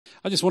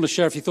I just want to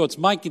share a few thoughts.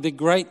 Mike, you did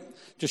great.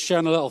 Just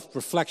sharing a little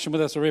reflection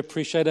with us. I really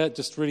appreciate it.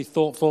 Just really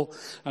thoughtful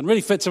and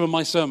really fits in with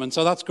my sermon.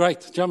 So that's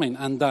great. Do you know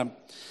what I mean?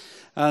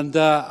 And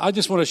I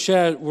just want to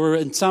share, we're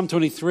in Psalm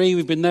 23.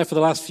 We've been there for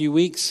the last few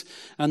weeks.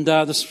 And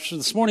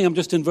this morning I'm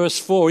just in verse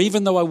 4.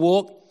 Even though I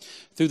walk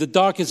through the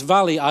darkest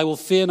valley, I will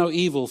fear no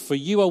evil, for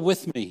you are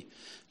with me.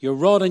 Your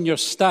rod and your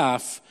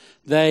staff,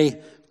 they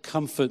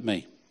comfort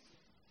me.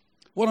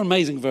 What an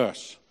amazing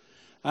verse.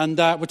 And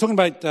we're talking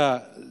about,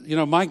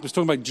 Mike was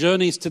talking about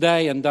journeys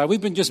today, and we've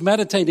been just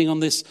meditating on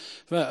this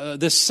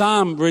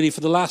psalm really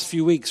for the last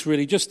few weeks,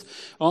 really, just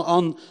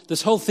on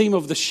this whole theme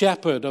of the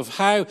shepherd, of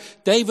how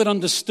David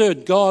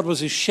understood God was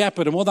his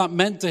shepherd and what that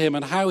meant to him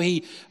and how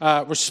he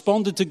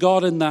responded to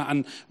God in that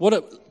and what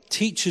it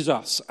teaches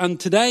us. And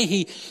today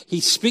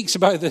he speaks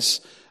about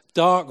this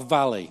dark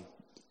valley.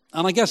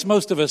 And I guess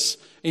most of us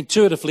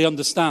intuitively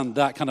understand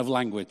that kind of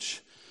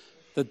language,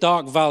 the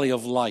dark valley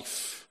of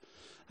life.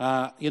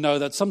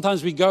 That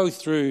sometimes we go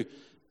through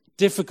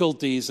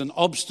difficulties and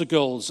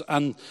obstacles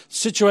and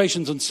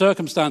situations and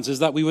circumstances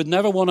that we would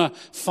never want to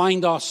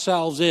find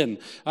ourselves in,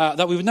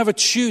 that we would never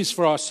choose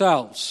for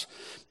ourselves.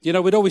 You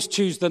know, we'd always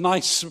choose the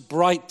nice,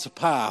 bright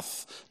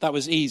path that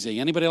was easy.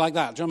 Anybody like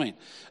that? Do you know what I mean?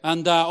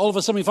 And all of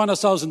a sudden we find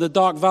ourselves in the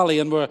dark valley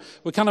and we're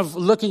kind of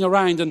looking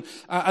around.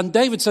 And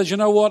David says, you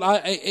know what?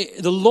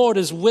 The Lord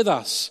is with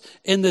us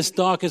in this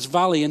darkest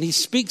valley. And he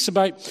speaks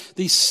about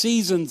these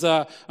seasons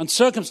and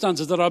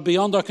circumstances that are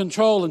beyond our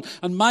control.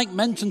 And Mike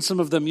mentioned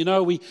some of them. You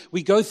know,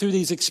 we go through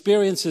these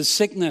experiences,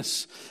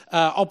 sickness,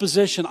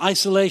 opposition,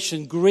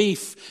 isolation,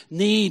 grief,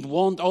 need,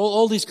 want,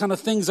 all these kind of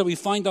things that we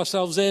find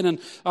ourselves in.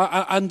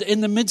 And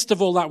in the midst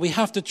of all that, we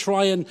have to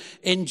try and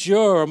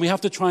endure, and we have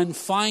to try and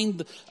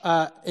find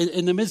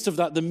in the midst of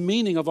that the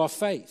meaning of our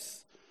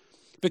faith.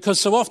 Because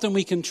so often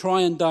we can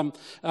try and,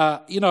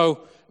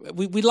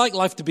 we like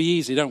life to be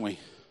easy, don't we?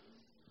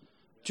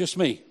 Just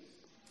me.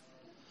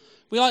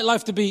 We like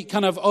life to be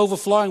kind of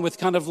overflowing with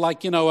kind of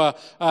like, milk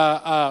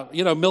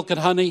and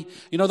honey.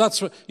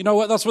 That's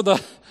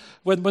what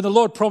when the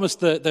Lord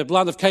promised the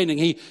land of Canaan,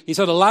 he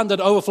said a land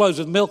that overflows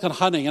with milk and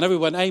honey, and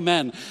everyone,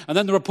 amen. And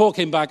then the report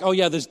came back, oh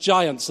yeah, there's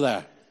giants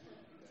there.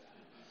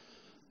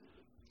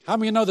 How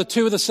many of you know the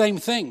two are the same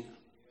thing?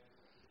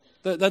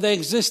 That they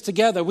exist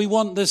together. We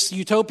want this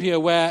utopia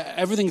where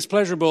everything's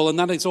pleasurable and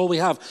that is all we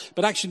have.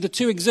 But actually the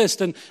two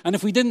exist. And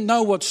if we didn't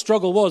know what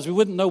struggle was, we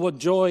wouldn't know what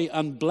joy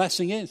and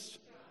blessing is.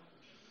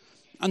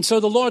 And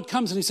so the Lord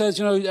comes and he says,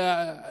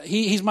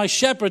 he's my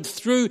shepherd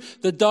through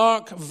the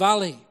dark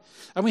valley.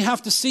 And we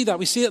have to see that.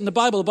 We see it in the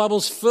Bible. The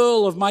Bible's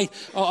full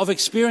of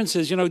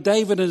experiences. You know,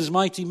 David and his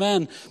mighty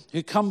men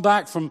who come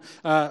back from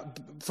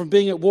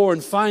being at war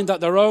and find that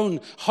their own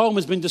home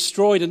has been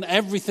destroyed and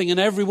everything and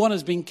everyone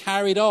has been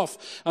carried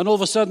off. And all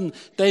of a sudden,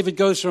 David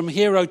goes from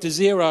hero to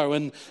zero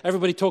and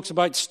everybody talks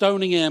about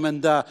stoning him.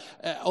 And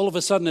all of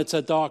a sudden, it's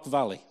a dark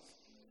valley.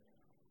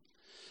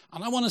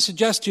 And I want to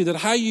suggest to you that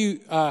how you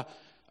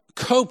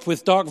cope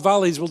with dark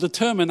valleys will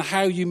determine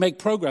how you make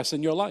progress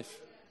in your life.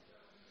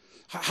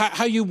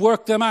 How you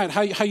work them out,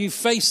 how you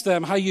face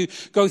them, how you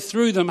go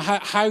through them,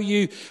 how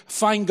you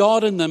find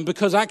God in them,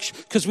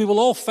 because we will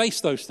all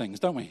face those things,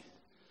 don't we?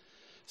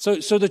 So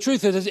the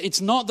truth is,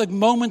 it's not the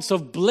moments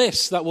of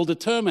bliss that will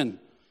determine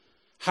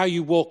how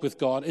you walk with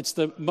God. It's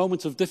the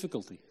moments of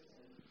difficulty.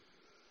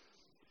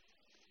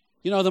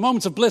 You know, the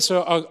moments of bliss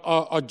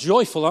are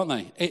joyful, aren't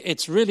they?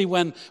 It's really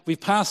when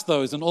we've passed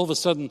those and all of a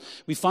sudden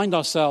we find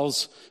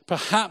ourselves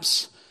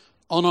perhaps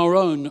on our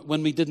own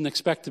when we didn't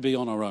expect to be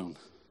on our own.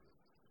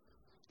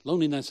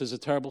 Loneliness is a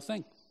terrible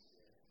thing.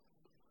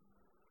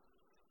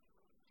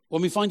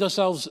 When we find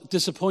ourselves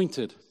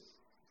disappointed,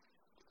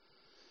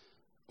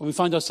 when we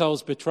find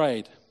ourselves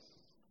betrayed,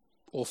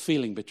 or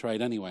feeling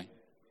betrayed anyway,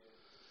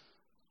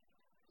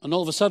 and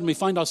all of a sudden we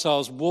find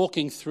ourselves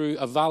walking through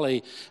a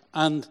valley,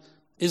 and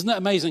isn't it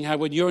amazing how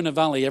when you're in a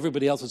valley,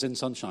 everybody else is in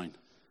sunshine?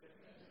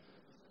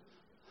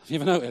 Have you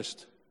ever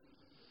noticed?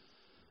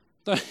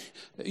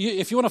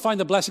 If you want to find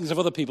the blessings of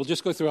other people,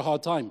 just go through a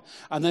hard time,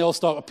 and they all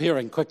start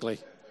appearing quickly.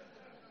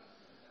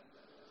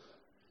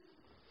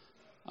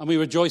 And we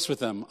rejoice with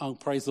them. Oh,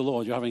 praise the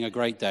Lord, you're having a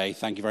great day.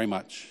 Thank you very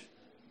much.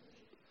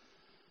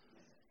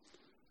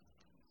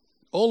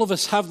 All of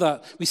us have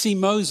that. We see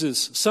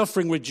Moses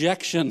suffering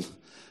rejection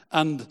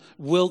and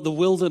the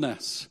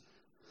wilderness.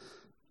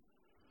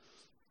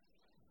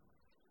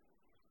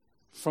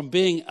 From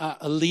being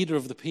a leader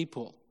of the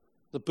people.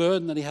 The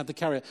burden that he had to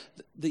carry.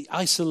 The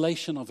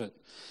isolation of it.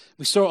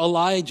 We saw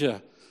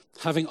Elijah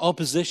having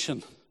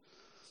opposition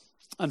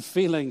and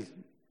feeling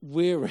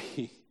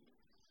weary.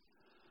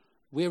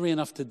 Weary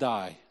enough to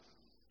die.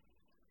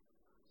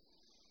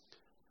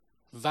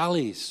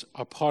 Valleys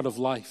are part of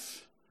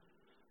life.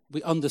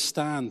 We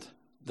understand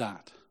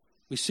that.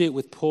 We see it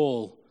with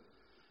Paul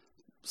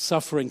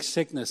suffering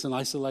sickness and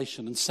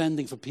isolation and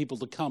sending for people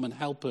to come and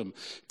help him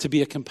to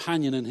be a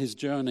companion in his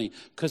journey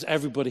because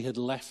everybody had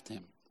left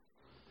him.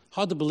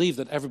 Hard to believe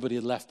that everybody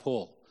had left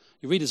Paul.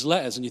 You read his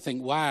letters and you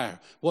think, wow,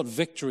 what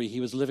victory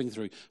he was living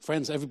through.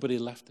 Friends, everybody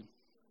had left him.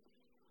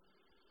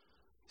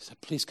 He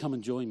said, please come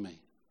and join me.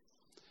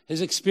 His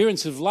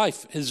experience of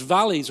life, his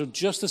valleys are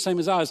just the same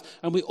as ours,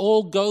 and we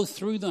all go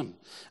through them.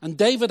 And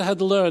David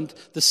had learned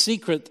the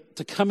secret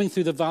to coming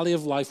through the valley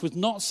of life was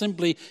not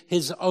simply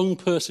his own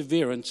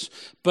perseverance,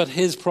 but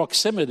his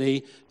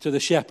proximity to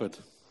the shepherd.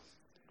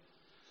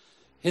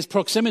 His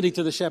proximity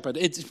to the shepherd.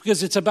 It's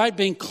because it's about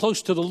being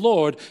close to the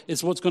Lord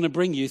is what's going to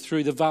bring you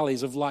through the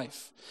valleys of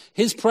life.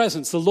 His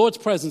presence, the Lord's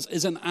presence,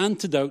 is an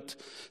antidote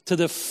to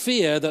the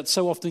fear that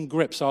so often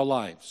grips our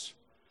lives.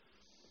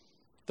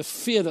 The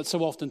fear that so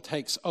often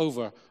takes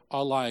over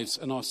our lives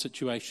and our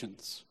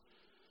situations.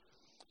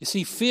 You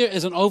see, fear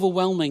is an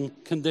overwhelming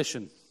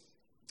condition.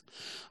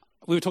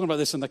 We were talking about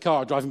this in the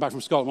car driving back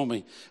from Scotland,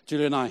 weren't we?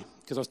 Julia and I,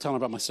 because I was telling her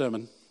about my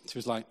sermon. She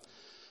was like,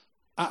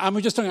 and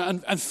we're just talking,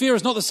 and fear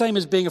is not the same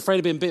as being afraid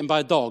of being bitten by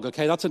a dog,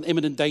 okay? That's an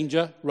imminent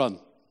danger. Run.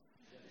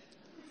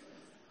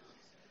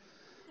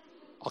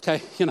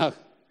 Okay,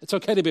 it's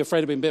okay to be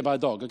afraid of being bitten by a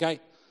dog, okay?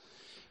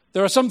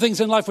 There are some things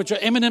in life which are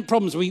imminent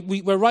problems.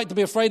 We're right to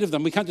be afraid of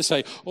them. We can't just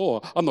say, oh,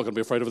 I'm not going to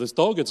be afraid of this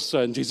dog. It's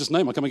in Jesus'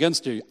 name, I come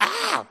against you.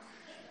 Ah! I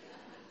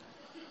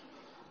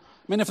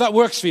mean, if that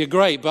works for you,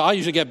 great, but I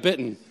usually get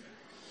bitten.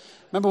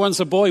 Remember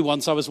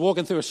I was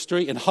walking through a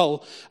street in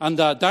Hull, and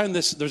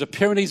there's a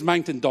Pyrenees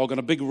mountain dog on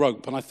a big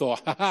rope, and I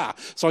thought, ha-ha.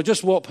 So I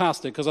just walked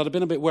past it because I'd have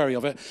been a bit wary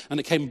of it, and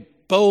it came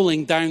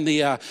bowling down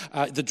the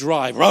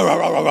drive. Rah, rah,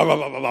 rah, rah, rah,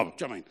 rah, rah, rah. Do you know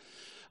what I mean?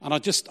 And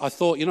I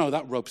thought,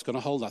 that rope's going to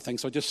hold that thing,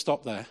 so I just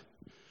stopped there.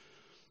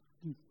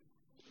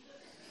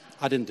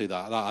 I didn't do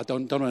that. I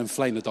don't want to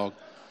inflame the dog.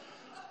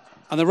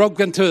 And the rope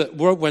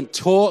went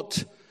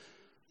taut,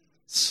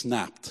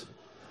 snapped.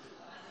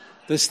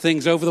 This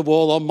thing's over the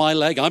wall on my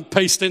leg. I'm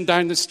pasting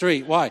down the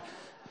street. Why?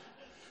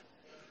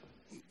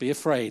 Be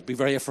afraid. Be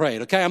very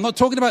afraid. Okay, I'm not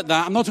talking about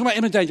that. I'm not talking about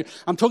imminent danger.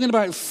 I'm talking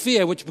about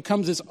fear, which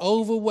becomes this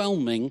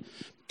overwhelming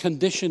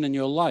condition in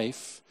your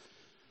life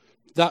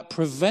that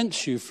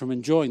prevents you from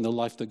enjoying the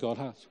life that God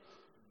has.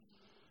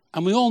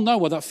 And we all know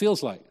what that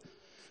feels like.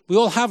 We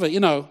all have it,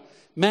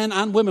 men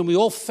and women, we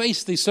all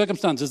face these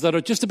circumstances that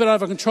are just a bit out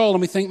of our control,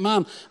 and we think,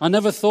 man, I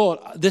never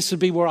thought this would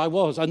be where I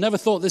was. I never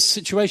thought this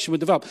situation would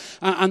develop.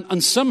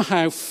 And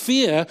somehow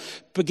fear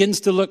begins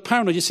to look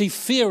paranoid. You see,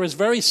 fear is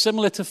very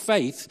similar to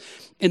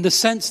faith in the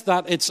sense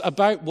that it's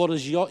about what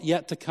is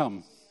yet to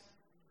come.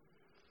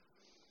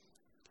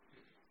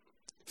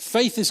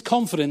 Faith is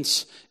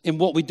confidence in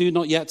what we do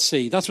not yet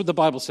see. That's what the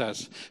Bible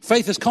says.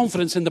 Faith is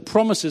confidence in the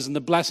promises and the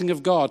blessing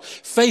of God.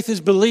 Faith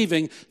is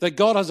believing that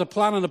God has a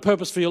plan and a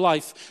purpose for your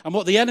life, and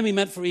what the enemy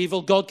meant for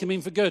evil, God can mean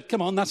for good. Come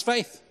on, that's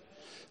faith.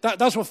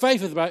 That's what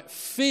faith is about.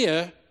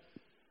 Fear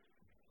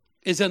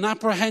is an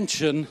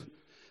apprehension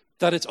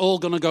that it's all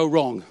going to go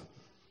wrong.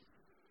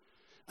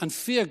 And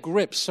fear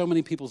grips so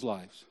many people's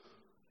lives.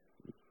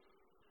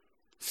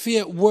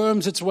 Fear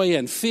worms its way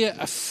in. Fear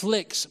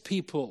afflicts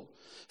people.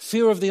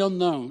 Fear of the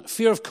unknown,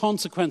 fear of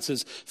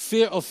consequences,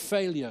 fear of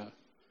failure.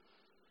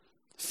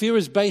 Fear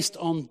is based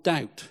on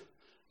doubt,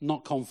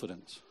 not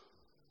confidence.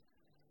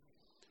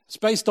 It's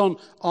based on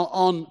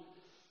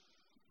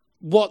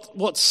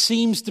what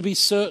seems to be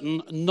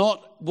certain,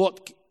 not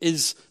what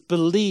is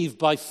believed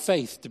by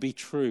faith to be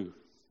true.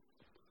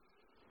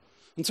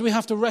 And so we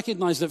have to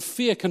recognize that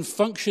fear can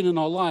function in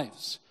our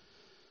lives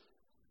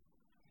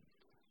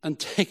and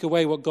take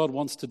away what God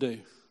wants to do.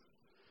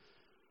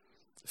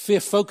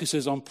 Fear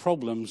focuses on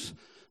problems,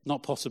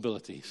 not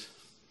possibilities.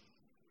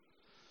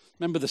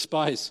 Remember the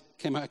spies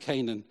came out of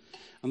Canaan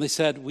and they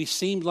said, we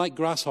seemed like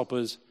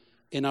grasshoppers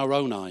in our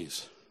own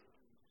eyes.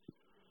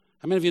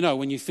 How many of you know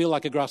when you feel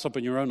like a grasshopper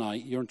in your own eye,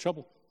 you're in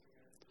trouble?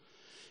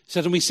 He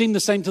said, and we seemed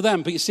the same to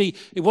them. But you see,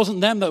 it wasn't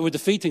them that were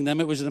defeating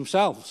them, it was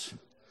themselves.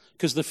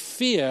 Because the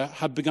fear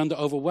had begun to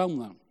overwhelm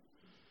them.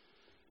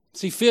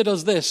 See, fear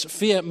does this.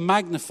 Fear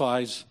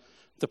magnifies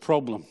the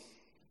problem.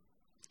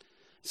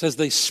 It says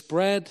they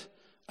spread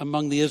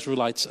among the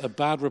Israelites a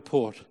bad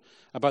report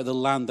about the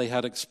land they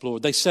had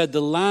explored. They said, the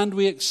land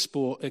we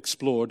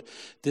explored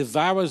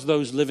devours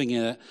those living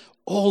in it.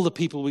 All the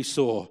people we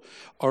saw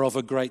are of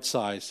a great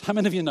size. How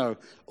many of you know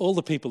all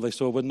the people they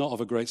saw were not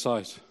of a great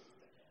size?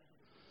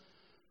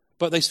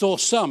 But they saw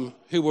some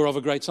who were of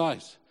a great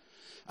size.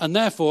 And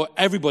therefore,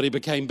 everybody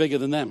became bigger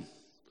than them.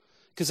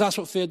 Because that's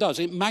what fear does.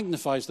 It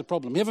magnifies the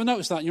problem. You ever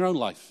noticed that in your own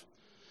life?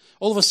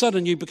 All of a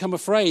sudden, you become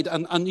afraid,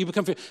 and you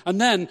become fear. And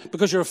then,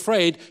 because you're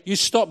afraid, you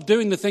stop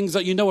doing the things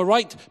that you know are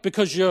right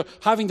because you're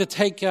having to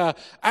take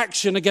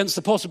action against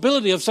the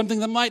possibility of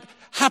something that might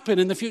happen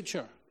in the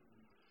future.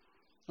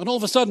 And all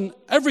of a sudden,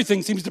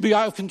 everything seems to be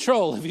out of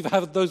control. If you've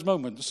had those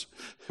moments,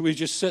 we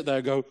just sit there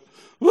and go,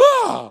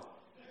 "Wah!"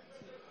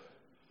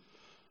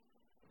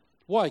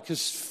 Why?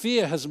 Because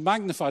fear has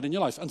magnified in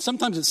your life. And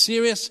sometimes it's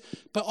serious,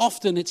 but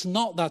often it's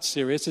not that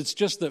serious. It's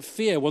just that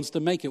fear wants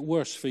to make it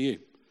worse for you.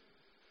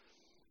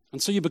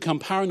 And so you become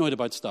paranoid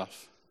about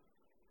stuff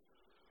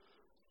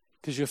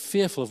because you're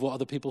fearful of what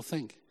other people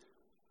think.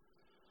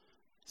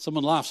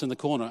 Someone laughs in the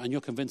corner and you're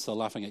convinced they're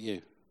laughing at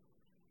you.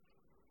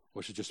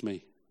 Or is it just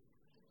me?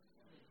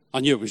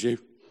 I knew it was you.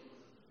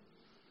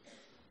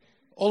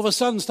 All of a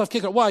sudden, stuff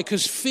kicks up. Why?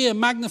 Because fear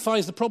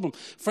magnifies the problem.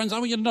 Friends, I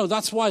want you to know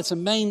that's why it's a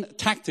main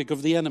tactic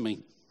of the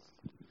enemy.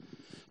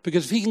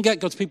 Because if he can get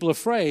God's people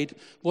afraid,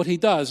 what he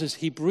does is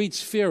he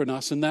breeds fear in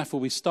us, and therefore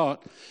we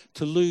start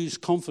to lose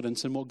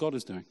confidence in what God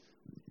is doing.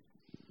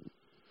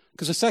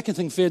 Because the second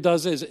thing fear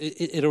does is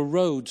it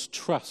erodes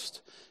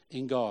trust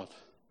in God.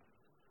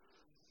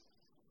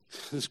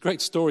 There's a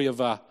great story of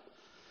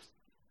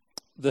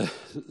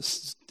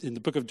in the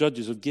book of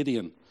Judges of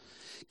Gideon.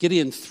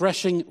 Gideon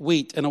threshing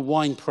wheat in a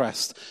wine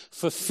press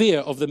for fear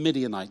of the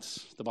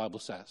Midianites, the Bible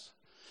says.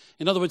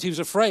 In other words, he was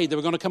afraid they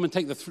were going to come and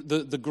take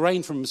the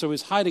grain from him, so he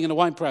was hiding in a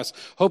wine press,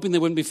 hoping they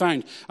wouldn't be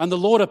found. And the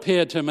Lord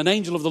appeared to him, an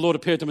angel of the Lord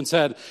appeared to him and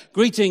said,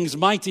 "Greetings,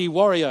 mighty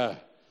warrior."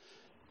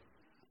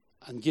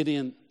 And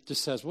Gideon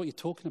just says, "What are you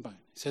talking about?"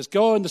 He says,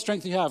 "Go in the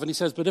strength you have." And he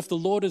says, "But if the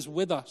Lord is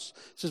with us,"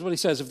 this is what he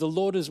says, "if the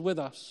Lord is with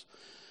us,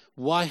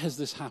 why has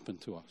this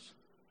happened to us?"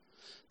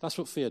 That's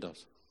what fear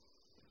does.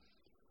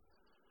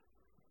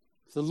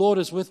 If the Lord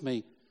is with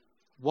me,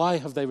 why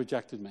have they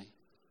rejected me?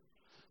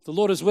 If the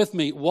Lord is with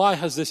me, why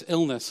has this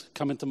illness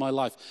come into my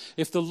life?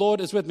 If the Lord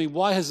is with me,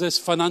 why has this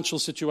financial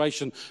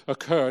situation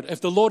occurred?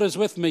 If the Lord is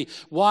with me,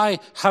 why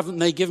haven't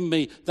they given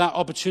me that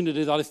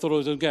opportunity that I thought I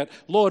was going to get?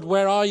 Lord,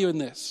 where are you in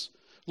this?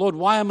 Lord,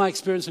 why am I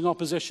experiencing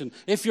opposition?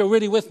 If you're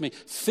really with me,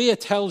 fear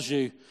tells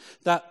you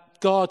that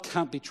God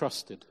can't be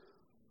trusted.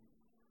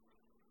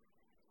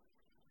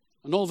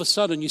 And all of a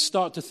sudden, you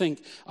start to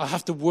think, I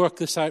have to work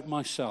this out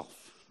myself.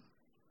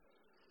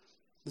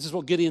 This is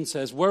what Gideon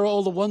says. Where are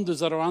all the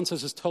wonders that our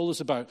ancestors told us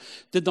about?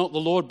 Did not the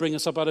Lord bring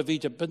us up out of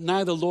Egypt? But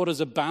now the Lord has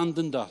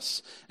abandoned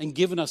us and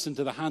given us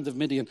into the hand of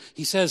Midian.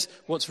 He says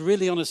what's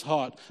really on his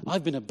heart.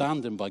 I've been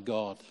abandoned by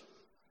God.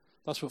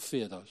 That's what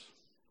fear does.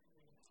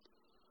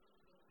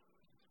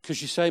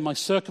 Because you say, my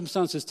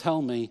circumstances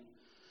tell me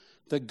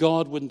that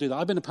God wouldn't do that.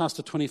 I've been a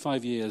pastor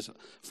 25 years.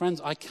 Friends,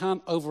 I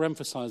can't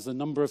overemphasize the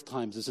number of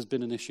times this has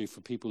been an issue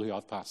for people who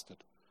I've pastored.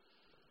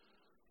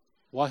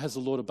 Why has the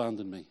Lord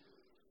abandoned me?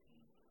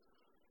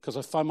 Because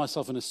I find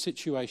myself in a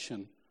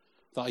situation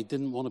that I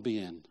didn't want to be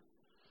in.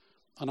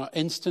 And our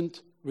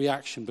instant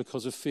reaction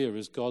because of fear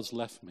is God's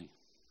left me.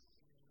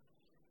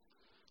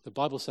 The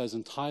Bible says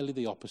entirely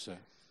the opposite.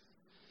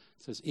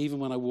 It says, even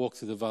when I walk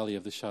through the valley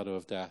of the shadow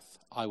of death,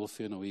 I will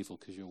fear no evil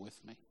because you're with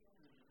me.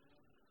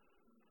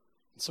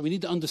 So we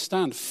need to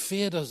understand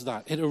fear does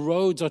that. It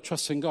erodes our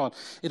trust in God.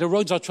 It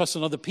erodes our trust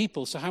in other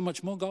people. So how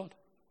much more God?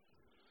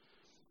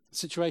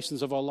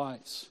 Situations of our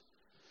lives.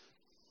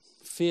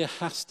 Fear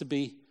has to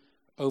be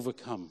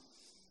overcome.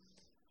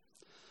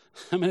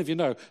 How many of you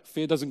know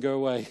fear doesn't go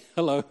away?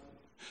 Hello.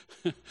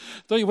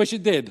 Don't you wish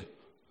it did?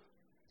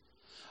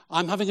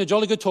 I'm having a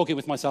jolly good talking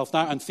with myself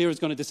now, and fear is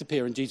going to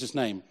disappear in Jesus'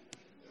 name.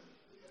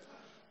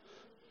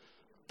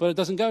 But it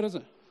doesn't go, does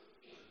it?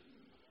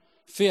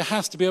 Fear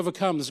has to be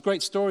overcome. There's a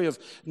great story of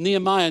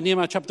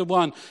Nehemiah chapter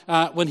 1,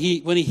 when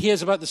he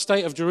hears about the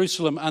state of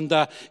Jerusalem,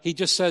 and he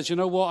just says, you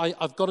know what,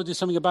 I've got to do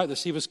something about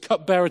this. He was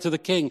cupbearer to the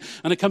king,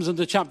 and it comes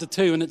into chapter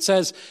 2, and it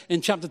says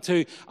in chapter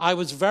 2, I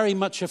was very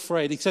much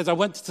afraid. He says, I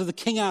went to the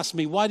king, asked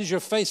me, why does your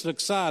face look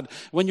sad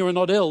when you're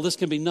not ill? This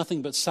can be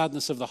nothing but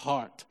sadness of the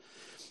heart.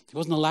 He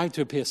wasn't allowed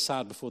to appear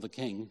sad before the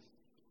king.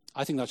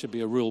 I think that should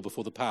be a rule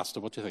before the pastor.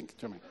 What do you think,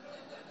 Jeremy?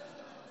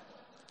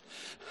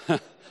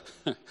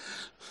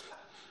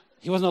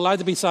 He wasn't allowed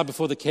to be sad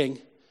before the king.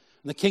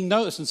 And the king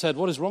noticed and said,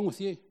 what is wrong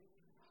with you? And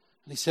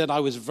he said, I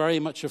was very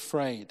much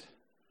afraid.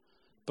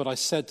 But I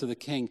said to the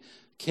king,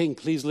 King,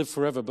 please live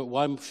forever, but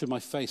why should my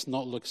face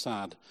not look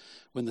sad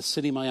when the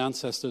city my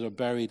ancestors are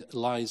buried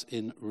lies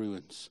in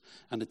ruins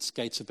and its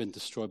gates have been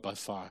destroyed by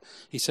fire?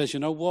 He says, you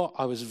know what?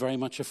 I was very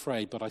much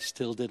afraid, but I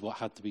still did what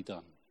had to be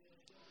done.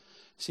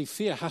 See,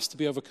 fear has to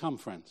be overcome,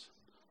 friends,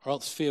 or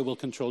else fear will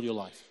control your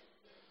life.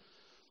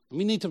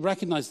 We need to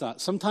recognize that.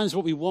 Sometimes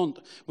what we want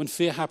when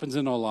fear happens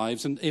in our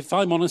lives, and if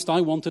I'm honest,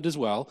 I want it as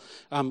well,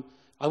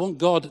 I want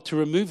God to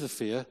remove the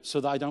fear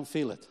so that I don't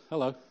feel it.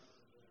 Hello.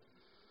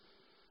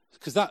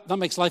 Because that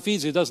makes life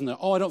easier, doesn't it?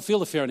 Oh, I don't feel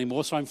the fear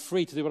anymore, so I'm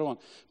free to do what I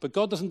want. But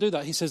God doesn't do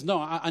that. He says, no,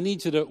 I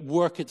need you to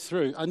work it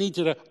through. I need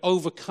you to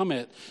overcome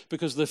it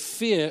because the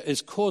fear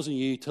is causing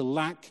you to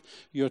lack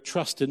your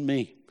trust in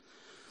me.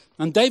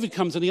 And David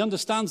comes and he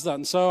understands that.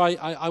 And so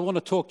I want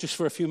to talk just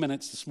for a few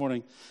minutes this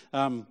morning.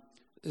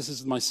 This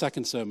is my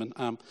second sermon.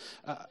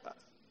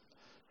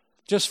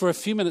 Just for a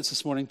few minutes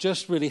this morning,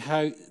 just really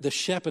how the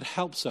shepherd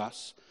helps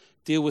us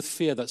deal with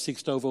fear that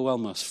seeks to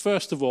overwhelm us.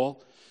 First of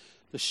all,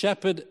 the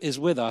shepherd is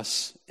with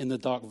us in the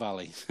dark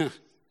valley.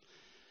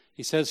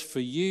 He says, for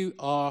you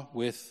are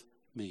with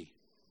me.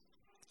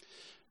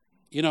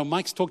 You know,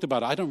 Mike's talked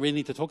about it. I don't really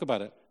need to talk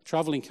about it.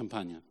 Traveling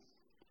companion.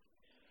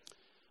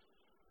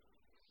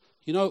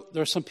 You know,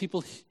 there are some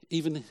people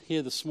even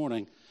here this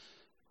morning,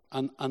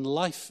 and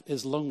life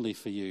is lonely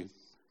for you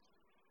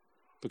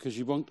because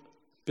you won't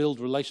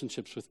build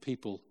relationships with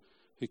people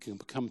who can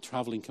become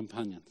traveling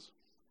companions.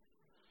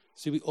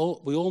 See, we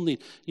all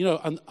need, you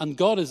know, and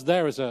God is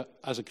there as a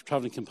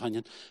traveling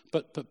companion,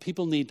 but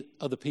people need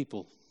other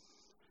people.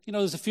 You know,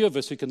 there's a few of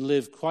us who can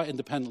live quite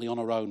independently on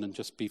our own and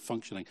just be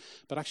functioning,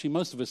 but actually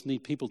most of us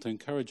need people to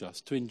encourage us.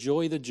 To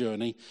enjoy the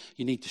journey,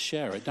 you need to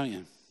share it, don't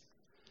you?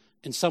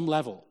 In some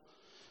level.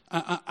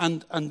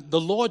 And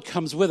the Lord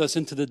comes with us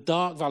into the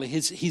dark valley.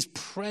 His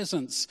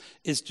presence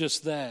is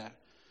just there.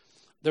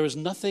 There is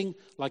nothing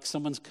like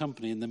someone's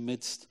company in the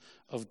midst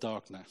of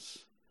darkness.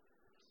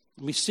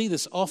 And we see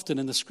this often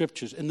in the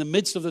scriptures. In the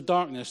midst of the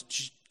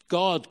darkness,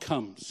 God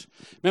comes.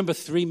 Remember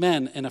 3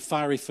 men in a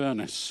fiery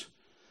furnace.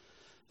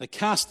 They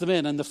cast them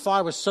in, and the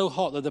fire was so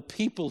hot that the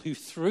people who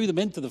threw them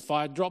into the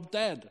fire dropped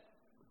dead.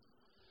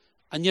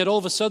 And yet all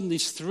of a sudden,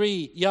 these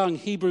 3 young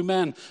Hebrew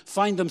men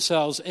find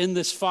themselves in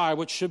this fire,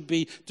 which should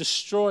be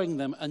destroying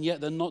them, and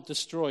yet they're not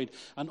destroyed.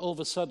 And all of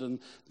a sudden,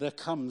 there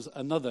comes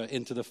another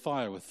into the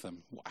fire with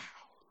them. Wow.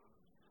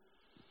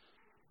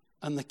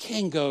 And the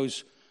king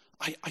goes,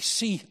 I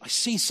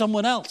see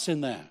someone else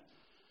in there.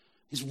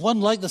 He's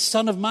one like the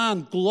Son of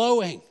Man,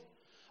 glowing.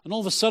 And all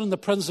of a sudden, the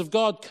presence of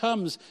God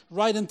comes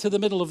right into the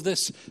middle of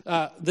this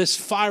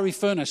fiery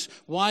furnace.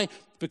 Why?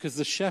 Because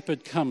the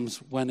shepherd comes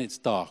when it's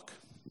dark.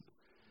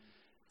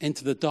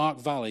 Into the dark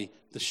valley,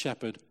 the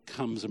shepherd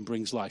comes and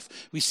brings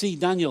life. We see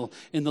Daniel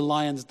in the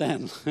lion's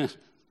den,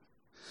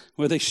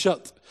 where they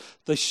shut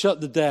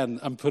the den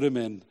and put him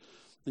in,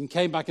 and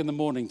came back in the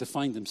morning to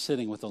find him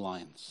sitting with the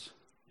lions.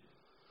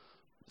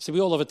 See, we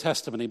all have a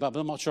testimony, but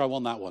I'm not sure I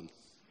want that one.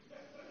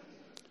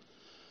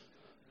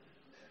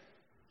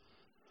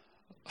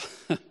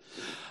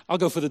 I'll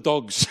go for the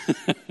dogs.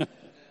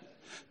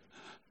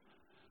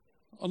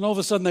 And all of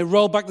a sudden they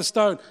roll back the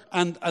stone,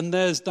 and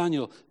there's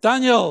Daniel.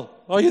 Daniel,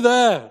 are you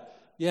there?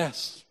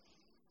 Yes.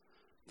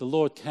 The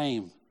Lord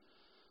came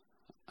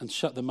and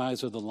shut the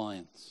mouths of the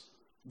lions.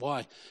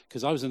 Why?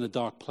 Because I was in a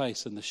dark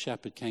place and the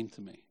shepherd came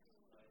to me.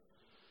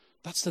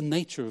 That's the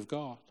nature of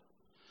God.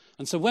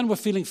 And so when we're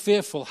feeling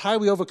fearful, how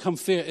we overcome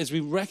fear is we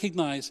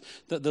recognize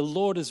that the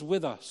Lord is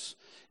with us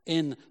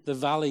in the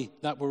valley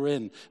that we're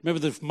in.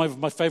 Remember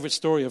my favorite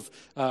story of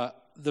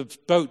the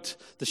boat,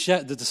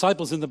 the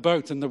disciples in the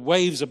boat, and the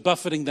waves are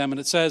buffeting them, and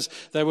it says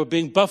they were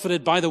being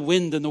buffeted by the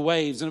wind and the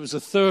waves, and it was the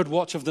 3rd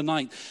watch of the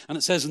night, and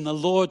it says, and the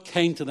Lord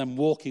came to them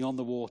walking on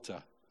the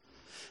water.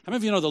 How many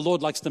of you know the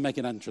Lord likes to make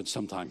an entrance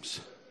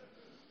sometimes?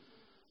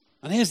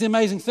 And here's the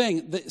amazing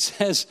thing, that it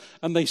says,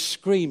 and they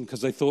screamed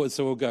because they thought it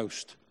saw a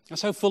ghost.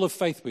 That's how full of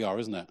faith we are,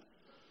 isn't it?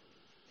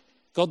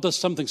 God does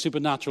something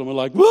supernatural, and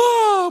we're like,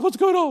 whoa, what's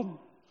going on?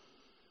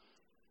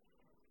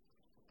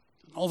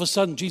 All of a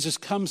sudden, Jesus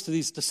comes to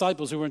these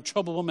disciples who were in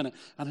trouble 1 minute,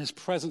 and his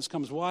presence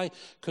comes. Why?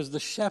 Because the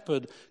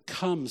shepherd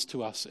comes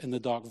to us in the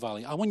dark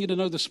valley. I want you to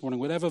know this morning,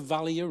 whatever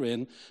valley you're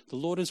in, the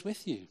Lord is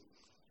with you.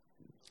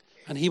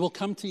 And he will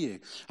come to you.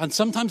 And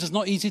sometimes it's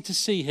not easy to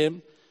see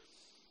him,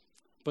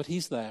 but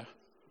he's there.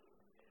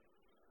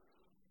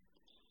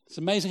 It's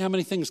amazing how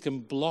many things can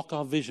block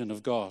our vision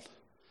of God,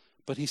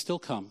 but he still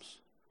comes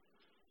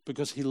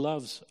because he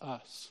loves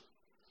us.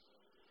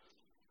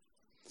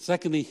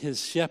 Secondly,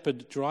 his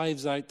shepherd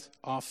drives out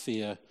our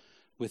fear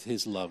with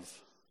his love.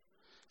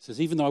 He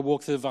says, even though I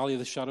walk through the valley of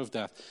the shadow of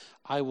death,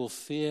 I will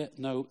fear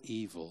no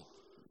evil.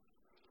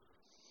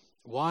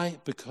 Why?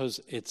 Because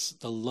it's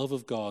the love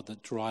of God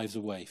that drives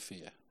away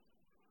fear.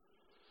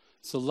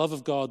 It's the love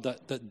of God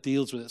that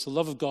deals with it. It's the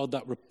love of God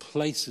that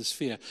replaces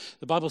fear.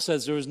 The Bible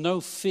says there is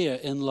no fear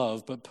in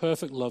love, but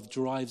perfect love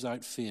drives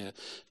out fear,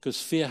 because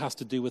fear has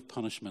to do with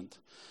punishment.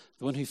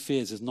 The one who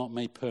fears is not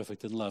made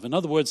perfect in love. In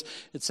other words,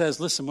 it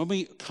says, listen, when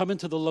we come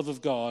into the love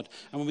of God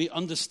and when we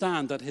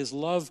understand that his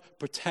love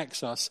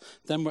protects us,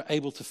 then we're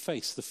able to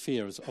face the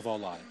fears of our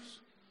lives,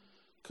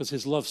 because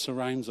his love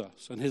surrounds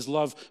us and his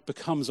love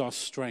becomes our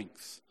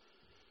strength.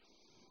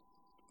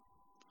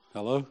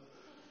 Hello?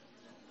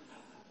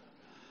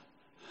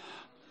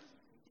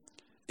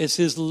 It's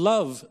his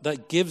love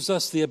that gives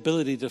us the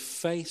ability to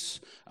face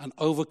and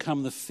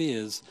overcome the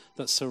fears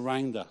that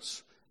surround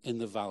us in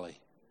the valley.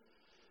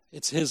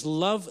 It's his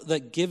love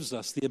that gives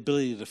us the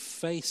ability to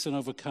face and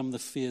overcome the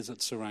fears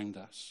that surround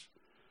us.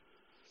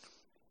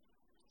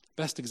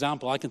 Best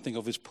example I can think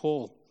of is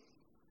Paul.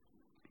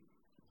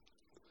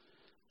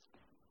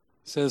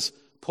 It says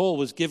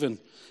Paul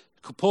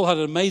had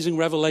amazing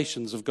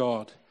revelations of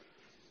God,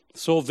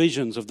 saw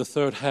visions of the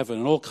third heaven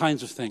and all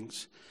kinds of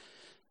things.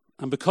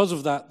 And because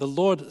of that, the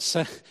Lord, it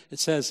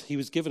says, he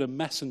was given a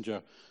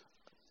messenger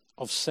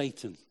of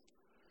Satan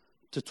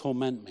to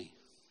torment me.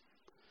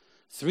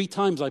 3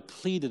 times I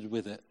pleaded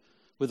with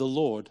the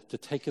Lord to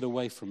take it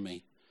away from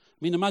me. I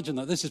mean, imagine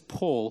that. This is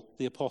Paul,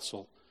 the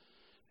apostle,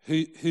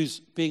 who's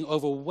being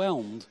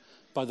overwhelmed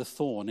by the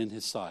thorn in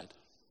his side.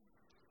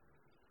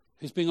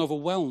 Who's being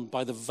overwhelmed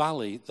by the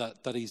valley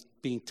that he's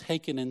being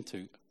taken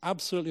into.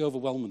 Absolutely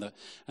overwhelmed with it.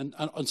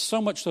 And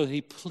so much so that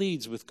he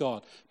pleads with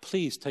God,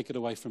 please take it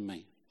away from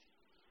me.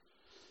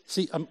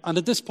 See, and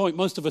at this point,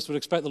 most of us would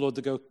expect the Lord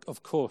to go,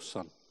 of course,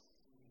 son.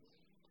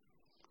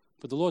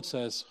 But the Lord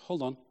says,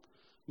 hold on,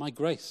 my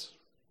grace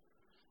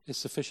is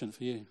sufficient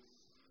for you.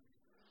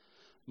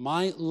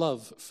 My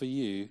love for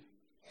you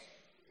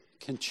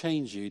can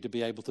change you to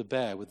be able to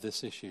bear with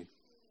this issue.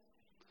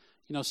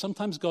 You know,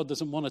 sometimes God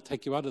doesn't want to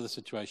take you out of the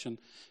situation.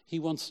 He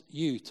wants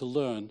you to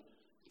learn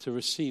to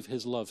receive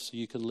his love so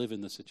you can live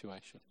in the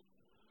situation.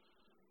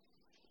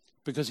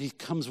 Because he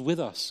comes with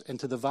us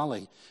into the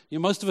valley. You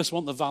know, most of us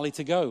want the valley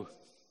to go.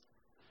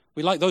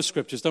 We like those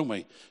scriptures, don't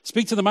we?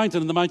 Speak to the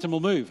mountain and the mountain will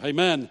move.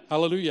 Amen.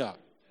 Hallelujah.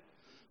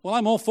 Well,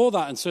 I'm all for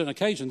that on certain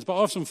occasions, but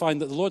I often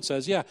find that the Lord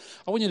says, yeah,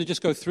 I want you to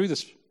just go through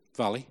this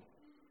valley.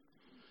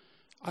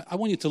 I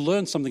want you to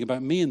learn something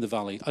about me in the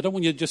valley. I don't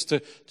want you just to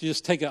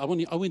take it. I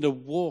want you to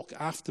walk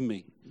after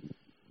me.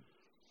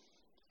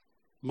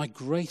 My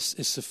grace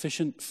is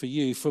sufficient for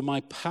you, for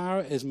my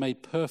power is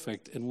made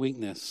perfect in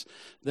weakness.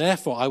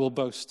 Therefore, I will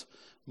boast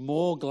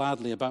more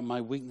gladly about my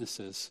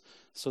weaknesses,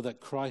 so that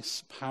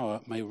Christ's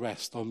power may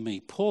rest on me.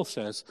 Paul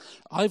says,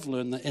 I've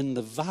learned that in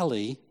the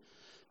valley,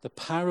 the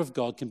power of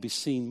God can be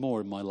seen more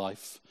in my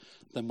life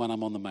than when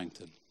I'm on the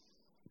mountain.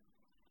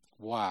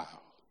 Wow.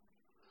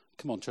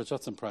 Come on, church,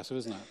 that's impressive,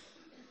 isn't it?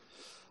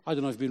 I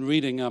don't know if you've been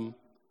reading,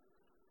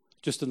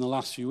 just in the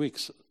last few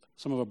weeks,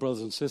 some of our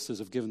brothers and sisters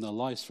have given their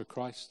lives for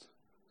Christ.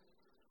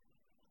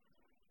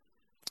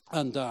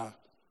 And,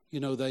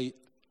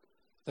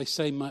 they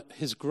say,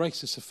 his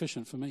grace is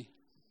sufficient for me.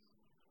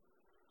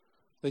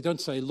 They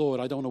don't say, Lord,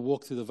 I don't want to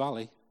walk through the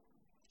valley.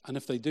 And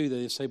if they do,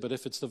 they say, but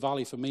if it's the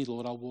valley for me,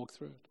 Lord, I'll walk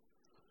through it.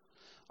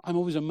 I'm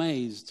always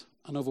amazed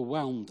and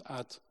overwhelmed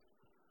at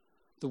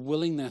the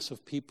willingness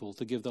of people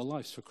to give their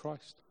lives for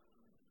Christ.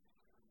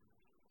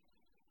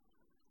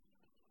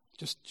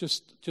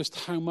 Just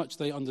how much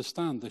they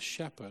understand the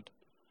shepherd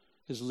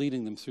is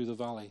leading them through the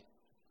valley.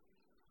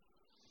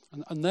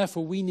 And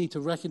therefore, we need to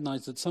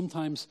recognize that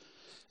sometimes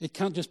it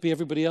can't just be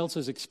everybody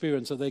else's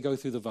experience that they go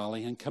through the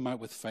valley and come out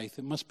with faith.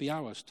 It must be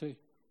ours too.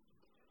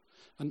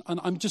 And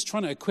I'm just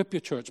trying to equip your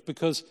church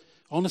because,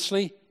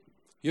 honestly,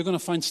 you're going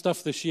to find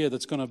stuff this year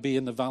that's going to be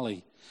in the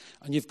valley.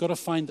 And you've got to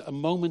find a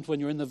moment when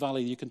you're in the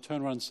valley you can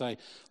turn around and say,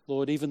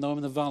 Lord, even though I'm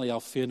in the valley, I'll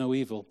fear no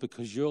evil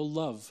because your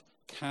love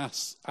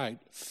casts out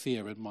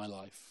fear in my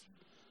life.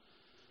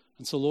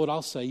 And so, Lord,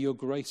 I'll say your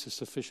grace is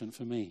sufficient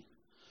for me.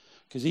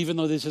 Because even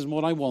though this isn't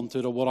what I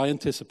wanted or what I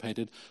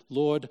anticipated,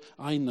 Lord,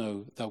 I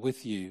know that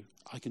with you,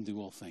 I can do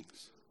all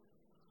things.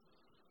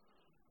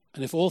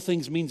 And if all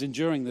things means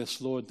enduring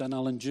this, Lord, then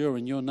I'll endure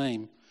in your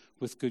name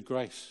with good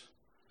grace.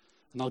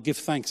 And I'll give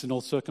thanks in all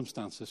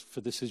circumstances,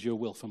 for this is your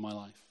will for my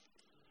life.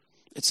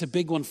 It's a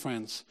big one,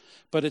 friends,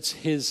 but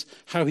it's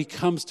how he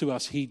comes to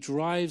us. He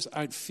drives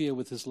out fear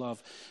with his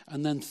love.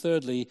 And then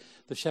thirdly,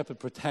 the shepherd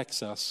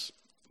protects us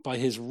by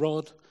his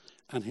rod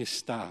and his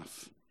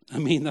staff. I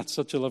mean, that's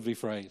such a lovely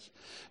phrase.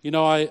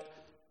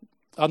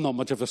 I'm not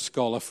much of a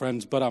scholar,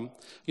 friends, but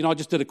I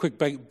just did a quick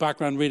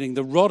background reading.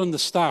 The rod and the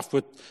staff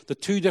were the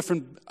two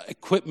different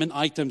equipment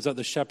items that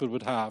the shepherd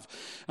would have.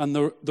 And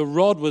the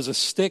rod was a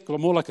stick, or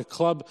more like a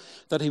club,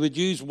 that he would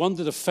use, one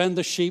to defend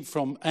the sheep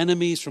from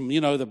enemies, from,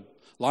 the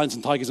lions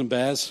and tigers and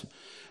bears.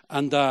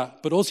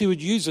 But also he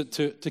would use it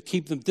to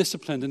keep them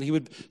disciplined, and he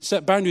would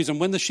set boundaries. And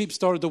when the sheep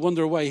started to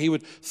wander away, he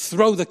would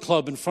throw the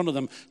club in front of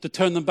them to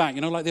turn them back,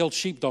 like the old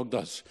sheepdog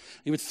does.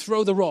 He would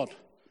throw the rod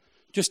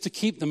just to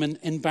keep them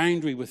in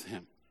boundary with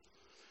him.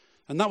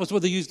 And that was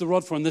what they used the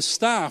rod for. And the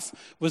staff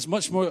was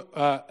much more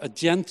a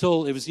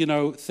gentle, it was,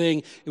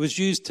 thing. It was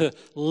used to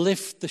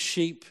lift the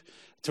sheep,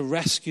 to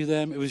rescue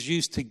them. It was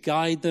used to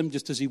guide them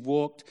just as he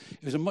walked.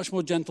 It was a much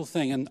more gentle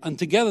thing. And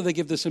together they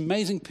give this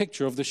amazing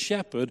picture of the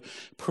shepherd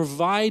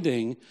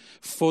providing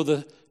for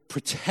the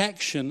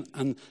protection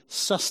and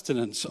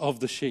sustenance of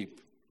the sheep.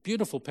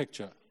 Beautiful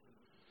picture.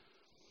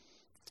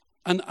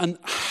 And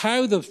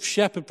how the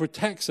shepherd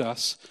protects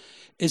us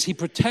is he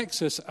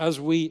protects us as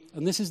we,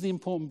 and this is the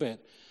important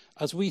bit,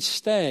 as we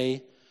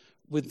stay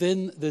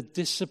within the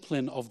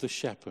discipline of the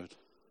shepherd,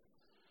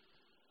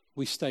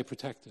 we stay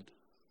protected.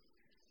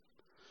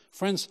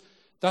 Friends,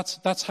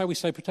 that's how we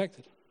stay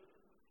protected.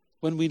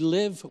 When we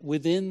live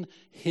within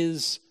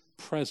his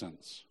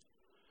presence,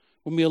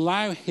 when we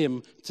allow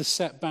him to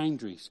set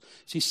boundaries.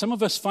 See, some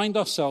of us find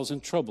ourselves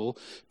in trouble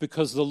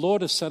because the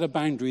Lord has set a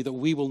boundary that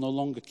we will no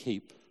longer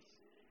keep.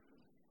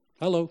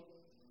 Hello.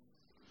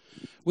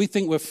 We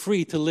think we're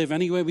free to live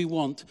any way we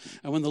want,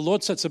 and when the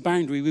Lord sets a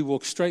boundary, we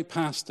walk straight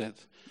past it.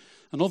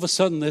 And all of a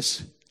sudden,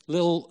 this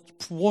little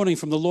warning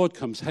from the Lord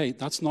comes, hey,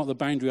 that's not the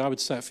boundary I would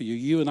set for you.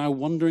 You and I are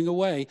wandering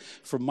away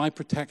from my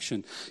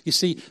protection. You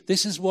see,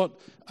 this is what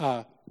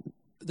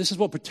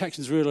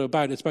protection is really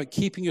about. It's about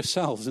keeping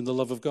yourselves in the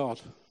love of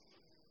God.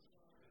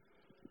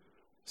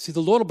 See, the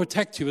Lord will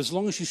protect you as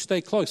long as you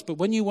stay close, but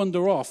when you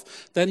wander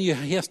off, then he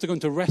has to go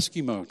into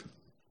rescue mode.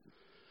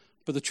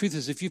 But the truth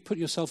is, if you put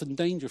yourself in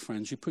danger,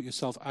 friends, you put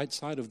yourself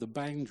outside of the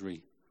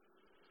boundary.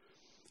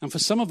 And for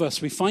some of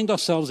us, we find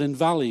ourselves in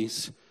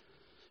valleys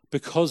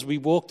because we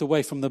walked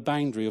away from the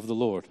boundary of the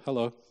Lord.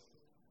 Hello.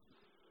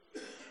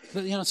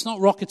 It's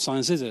not rocket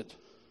science, is it?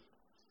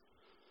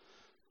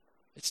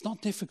 It's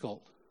not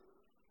difficult.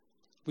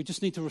 We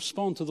just need to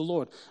respond to the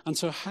Lord. And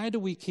so how do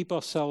we keep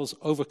ourselves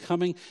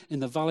overcoming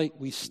in the valley?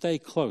 We stay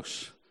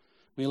close.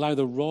 We allow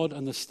the rod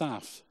and the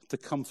staff to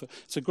comfort.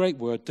 It's a great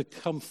word, to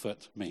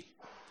comfort me.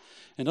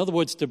 In other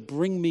words, to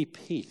bring me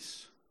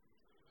peace.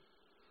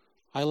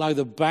 I allow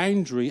the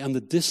boundary and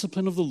the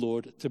discipline of the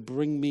Lord to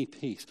bring me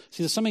peace.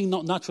 See, there's something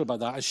not natural about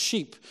that. As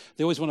sheep,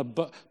 they always want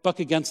to buck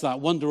against that,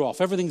 wander off.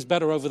 Everything's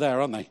better over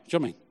there, aren't they? Do you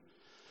know what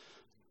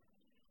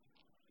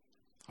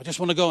I mean? I just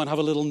want to go and have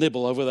a little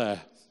nibble over there.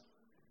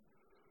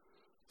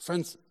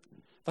 Friends,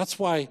 that's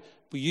why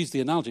we use the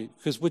analogy,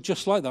 because we're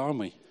just like that, aren't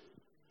we?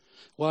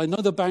 Well, I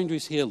know the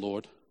boundaries here,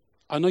 Lord.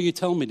 I know you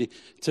tell me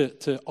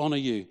to honor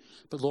you,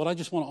 but Lord, I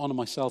just want to honor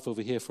myself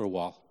over here for a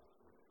while.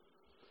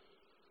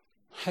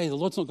 Hey, the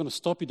Lord's not going to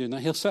stop you doing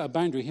that. He'll set a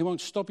boundary. He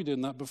won't stop you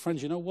doing that. But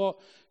friends, you know what?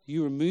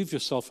 You remove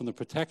yourself from the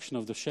protection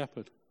of the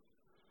shepherd.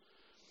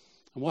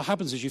 And what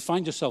happens is you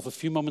find yourself a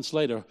few moments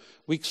later,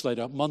 weeks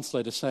later, months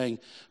later, saying,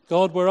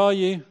 God, where are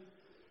you?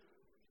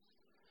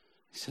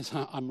 He says,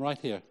 I'm right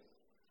here.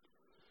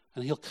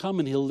 And he'll come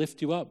and he'll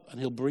lift you up and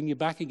he'll bring you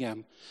back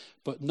again.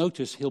 But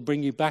notice, he'll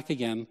bring you back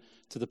again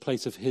to the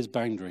place of his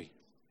boundary.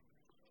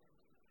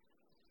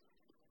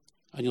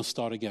 And you'll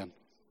start again.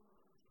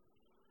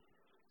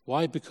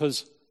 Why?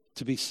 Because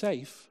to be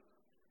safe,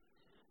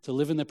 to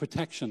live in their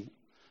protection,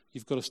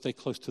 you've got to stay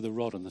close to the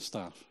rod and the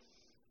staff.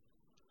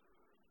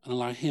 And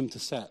allow him to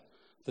set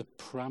the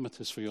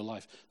parameters for your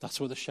life. That's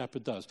what the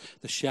shepherd does.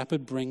 The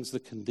shepherd brings the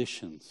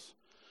conditions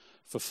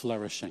for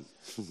flourishing.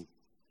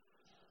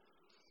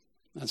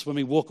 And so when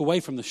we walk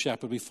away from the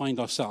shepherd, we find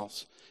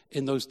ourselves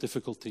in those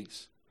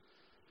difficulties.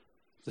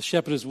 The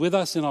shepherd is with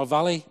us in our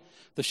valley.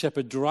 The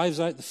shepherd drives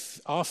out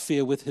our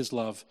fear with his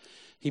love.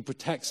 He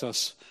protects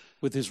us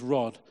with his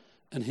rod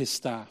and his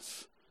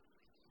staff.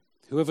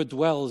 Whoever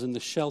dwells in the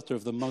shelter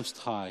of the Most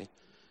High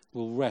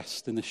will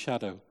rest in the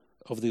shadow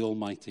of the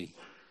Almighty.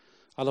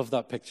 I love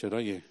that picture,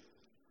 don't you?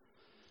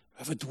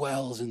 Whoever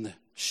dwells in the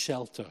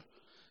shelter,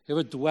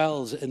 whoever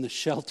dwells in the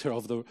shelter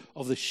of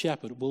the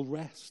shepherd will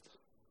rest.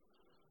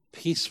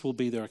 Peace will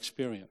be their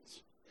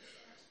experience.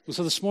 And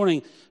so this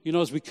morning,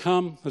 as we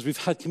come, as we've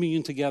had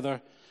communion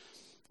together,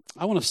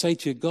 I want to say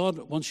to you, God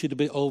wants you to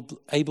be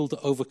able to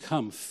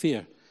overcome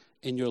fear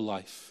in your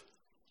life.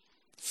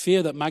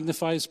 Fear that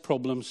magnifies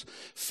problems,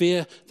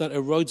 fear that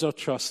erodes our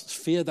trust,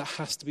 fear that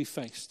has to be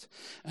faced.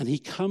 And he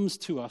comes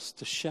to us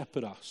to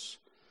shepherd us.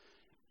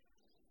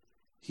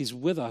 He's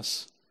with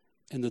us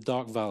in the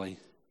dark valley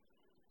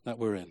that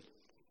we're in.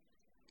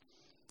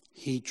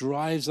 He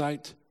drives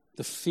out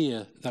the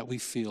fear that we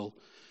feel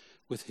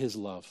with his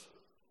love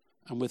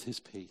and with his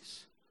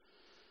peace.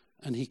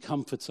 And he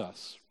comforts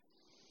us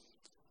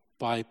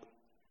by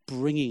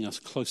bringing us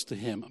close to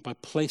him, by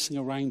placing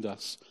around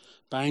us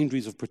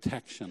boundaries of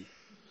protection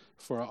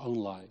for our own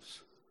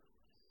lives.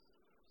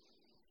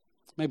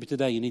 Maybe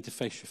today you need to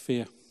face your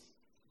fear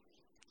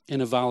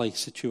in a valley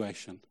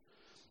situation.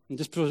 And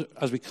just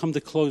as we come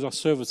to close our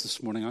service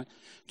this morning, I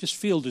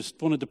just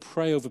wanted to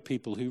pray over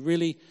people who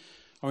really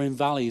are in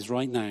valleys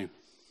right now.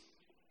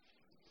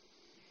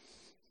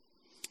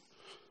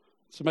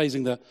 It's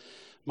amazing that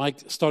Mike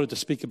started to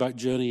speak about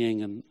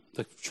journeying and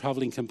the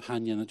traveling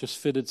companion. It just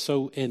fitted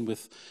so in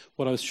with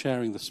what I was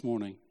sharing this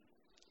morning.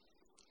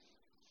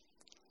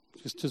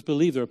 Just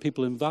believe there are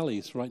people in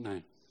valleys right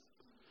now.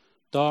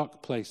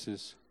 Dark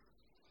places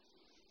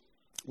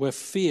where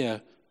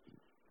fear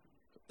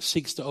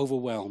seeks to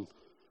overwhelm.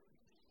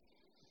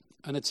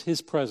 And it's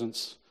his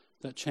presence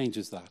that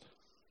changes that.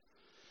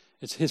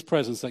 It's his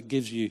presence that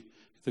gives you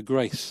the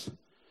grace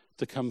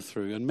to come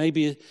through. And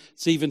maybe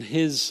it's even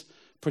his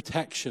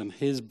protection,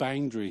 his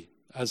boundary,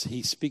 as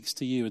he speaks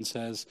to you and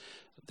says,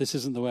 this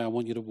isn't the way I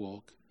want you to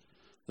walk.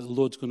 That the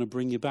Lord's going to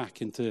bring you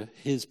back into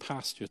his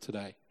pasture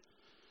today.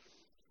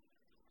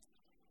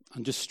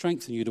 And just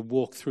strengthen you to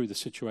walk through the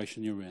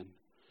situation you're in.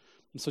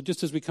 And so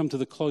just as we come to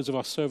the close of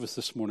our service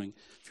this morning,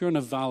 if you're in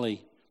a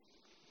valley,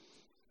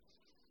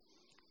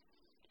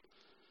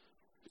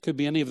 it could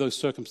be any of those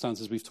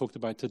circumstances we've talked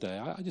about today.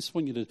 I just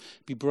want you to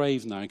be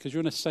brave now because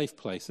you're in a safe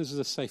place. This is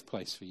a safe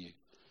place for you.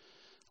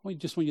 I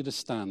just want you to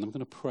stand. I'm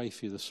going to pray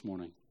for you this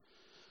morning.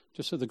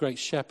 Just so the great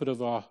shepherd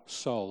of our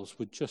souls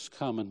would just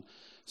come and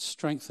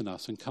strengthen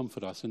us and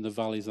comfort us in the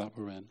valleys that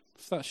we're in.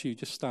 If that's you,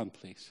 just stand,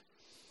 please.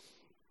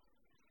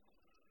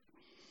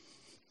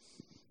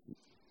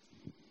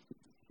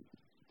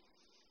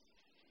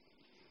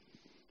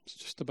 It's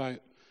just about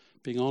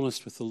being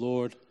honest with the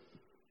Lord,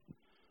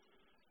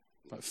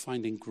 about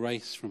finding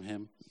grace from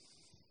him.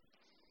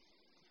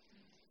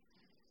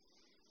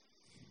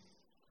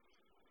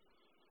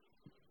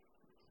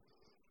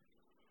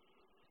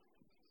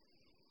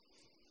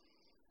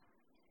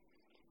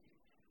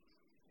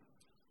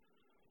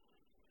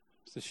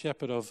 It's the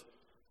shepherd of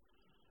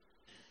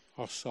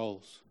our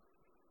souls.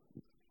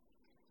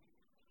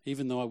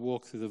 Even though I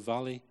walk through the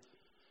valley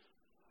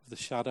of the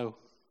shadow,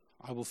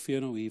 I will fear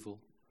no evil,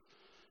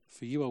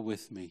 for you are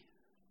with me.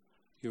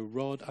 Your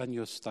rod and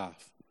your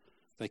staff,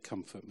 they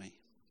comfort me.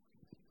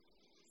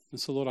 And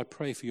so, Lord, I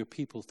pray for your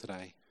people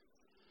today.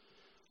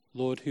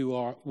 Lord, who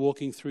are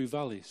walking through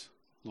valleys,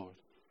 Lord.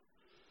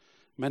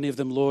 Many of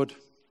them, Lord,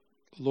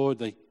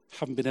 they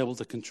haven't been able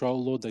to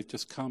control, Lord, they've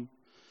just come.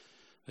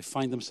 They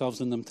find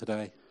themselves in them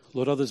today.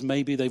 Lord, others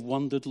maybe they've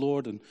wandered,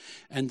 Lord, and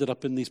ended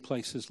up in these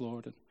places,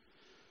 Lord. And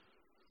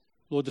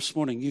Lord, this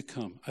morning you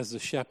come as the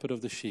shepherd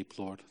of the sheep,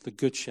 Lord, the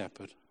good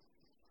shepherd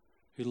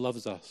who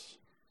loves us.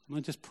 And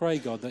I just pray,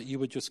 God, that you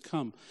would just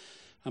come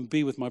and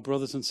be with my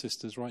brothers and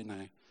sisters right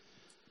now.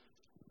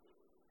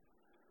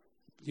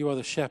 You are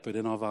the shepherd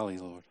in our valley,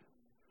 Lord.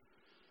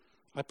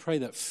 I pray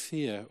that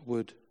fear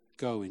would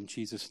go in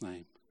Jesus'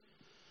 name.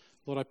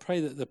 Lord, I pray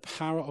that the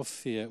power of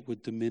fear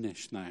would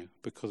diminish now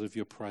because of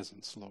your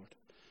presence, Lord.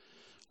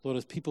 Lord,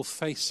 as people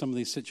face some of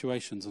these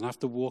situations and have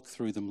to walk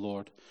through them,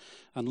 Lord,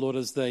 and Lord,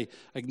 as they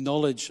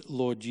acknowledge,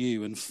 Lord,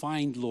 you and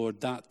find,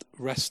 Lord, that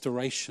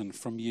restoration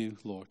from you,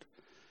 Lord,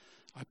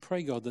 I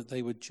pray, God, that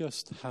they would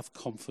just have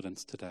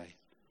confidence today,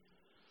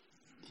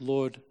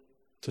 Lord,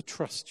 to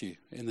trust you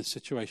in the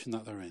situation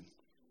that they're in.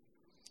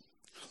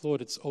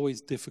 Lord, it's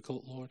always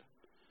difficult, Lord.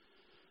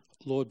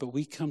 Lord, but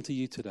we come to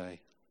you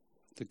today,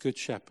 the Good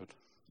Shepherd,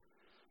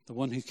 the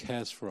one who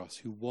cares for us,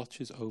 who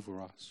watches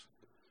over us.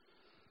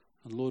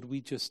 And Lord,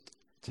 we just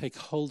take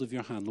hold of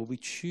your hand. Lord, we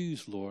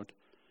choose, Lord,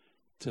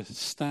 to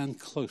stand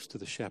close to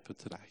the shepherd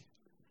today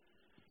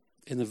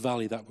in the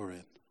valley that we're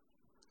in.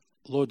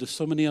 Lord, there's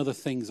so many other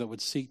things that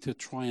would seek to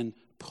try and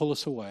pull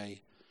us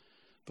away.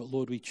 But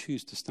Lord, we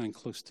choose to stand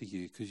close to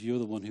you because you're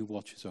the one who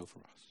watches over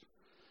us.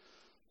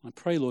 I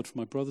pray, Lord, for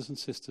my brothers and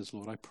sisters,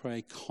 Lord, I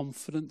pray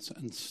confidence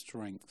and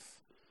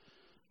strength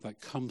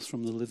that comes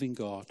from the living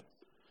God,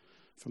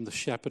 from the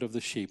shepherd of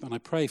the sheep. And I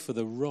pray for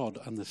the rod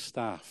and the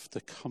staff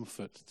to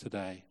comfort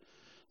today,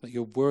 that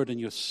your word and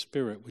your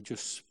spirit would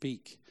just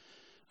speak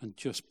and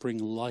just bring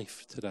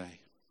life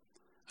today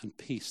and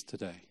peace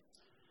today.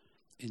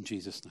 In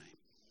Jesus' name.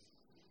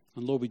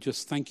 And Lord, we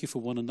just thank you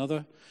for one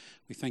another.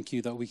 We thank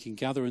you that we can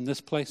gather in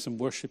this place and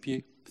worship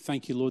you.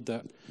 Thank you, Lord,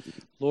 that,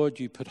 Lord,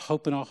 you put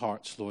hope in our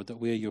hearts, Lord, that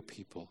we are your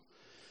people.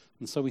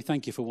 And so we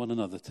thank you for one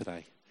another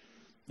today.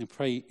 And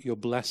pray your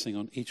blessing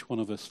on each one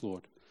of us,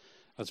 Lord.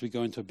 As we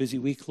go into a busy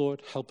week,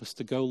 Lord, help us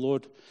to go,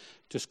 Lord,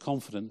 just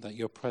confident that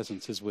your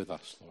presence is with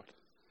us, Lord.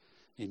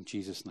 In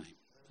Jesus' name.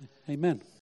 Amen.